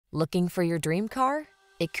Looking for your dream car?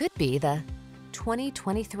 It could be the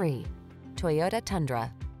 2023 Toyota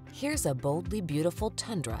Tundra. Here's a boldly beautiful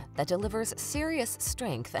Tundra that delivers serious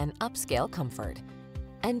strength and upscale comfort.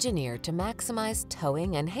 Engineered to maximize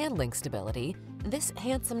towing and handling stability, this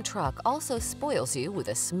handsome truck also spoils you with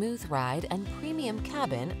a smooth ride and premium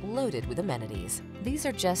cabin loaded with amenities. These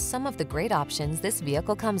are just some of the great options this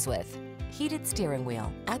vehicle comes with: heated steering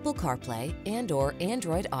wheel, Apple CarPlay and/or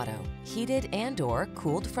Android Auto, heated and/or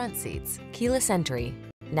cooled front seats, keyless entry,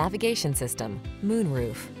 navigation system,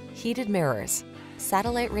 moonroof, heated mirrors,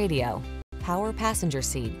 satellite radio, power passenger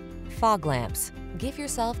seat, fog lamps. Give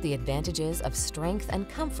yourself the advantages of strength and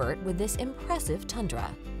comfort with this impressive Tundra.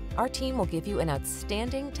 Our team will give you an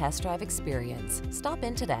outstanding test drive experience. Stop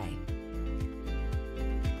in today.